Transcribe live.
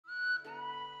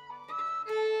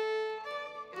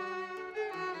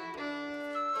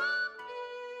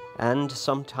and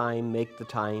sometime make the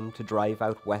time to drive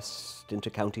out west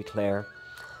into County Clare,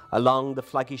 along the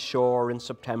flaggy shore in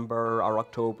September or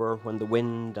October when the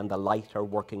wind and the light are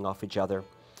working off each other,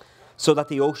 so that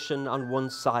the ocean on one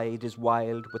side is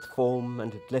wild with foam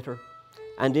and glitter,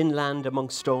 and inland among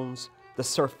stones the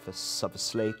surface of a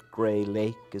slate-grey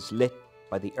lake is lit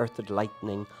by the earthed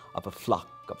lightning of a flock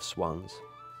of swans.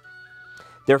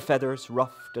 Their feathers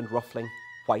ruffed and ruffling,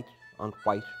 white on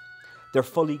white, their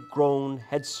fully grown,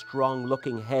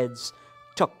 headstrong-looking heads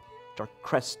tucked or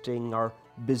cresting or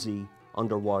busy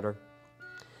underwater.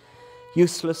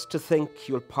 Useless to think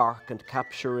you'll park and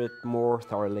capture it more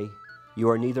thoroughly. You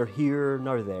are neither here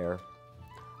nor there.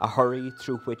 A hurry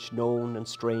through which known and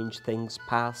strange things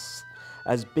pass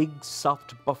as big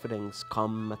soft buffetings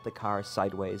come at the car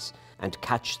sideways and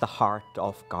catch the heart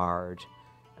off guard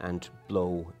and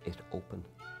blow it open.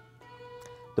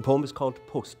 The poem is called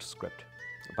Postscript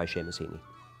by Seamus Heaney.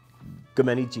 Go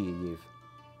many G, Yves.